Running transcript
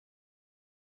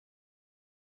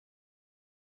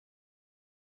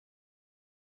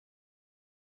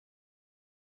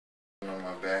On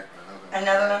my back.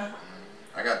 Another one?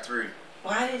 I got 3.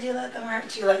 Why did you let them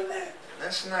hurt you like that?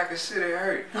 That's not considered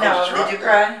hurt. No, did you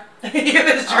cry? You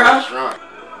was drunk? I was drunk.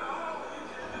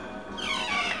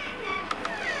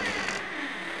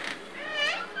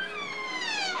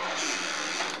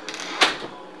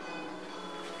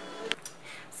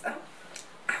 So,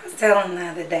 I was telling him the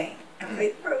other day, I'm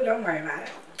like, bro, don't worry about it.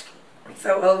 It's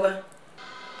so over.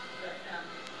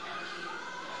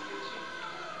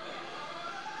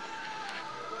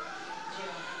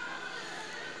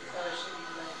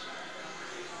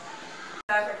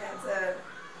 I forgot to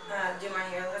do my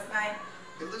hair last night.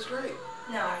 It looks great.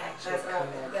 No, actually, that's what I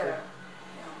did.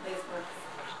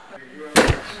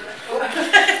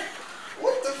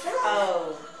 What the fuck?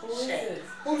 Oh, shit.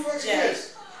 Who the fuck is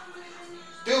this?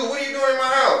 Dude, what are you doing in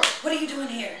my house? What are you doing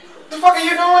here? The fuck are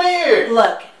you doing here?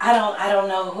 Look, I don't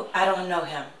know him.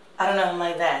 I don't know him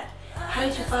like that. How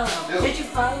did you follow him? Dude. Did you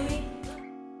follow me?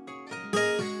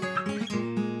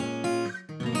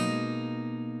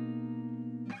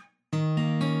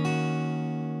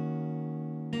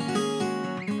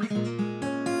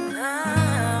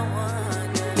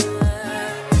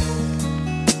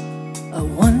 I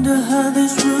wonder how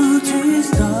this routine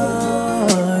started.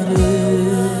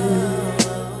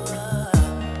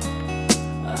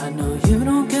 I know you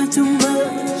don't get too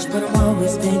much, but I'm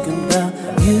always thinking about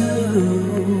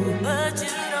you. But you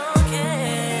don't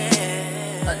care.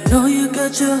 I know you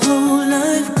got your whole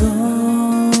life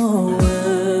going,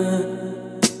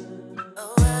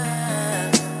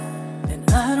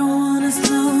 and I don't wanna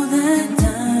slow that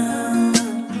down.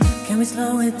 Can we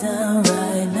slow it down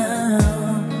right now?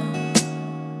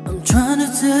 I'm trying to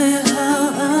tell you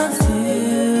how I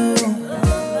feel,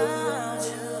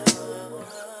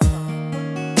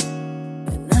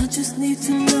 and I just need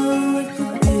to know if you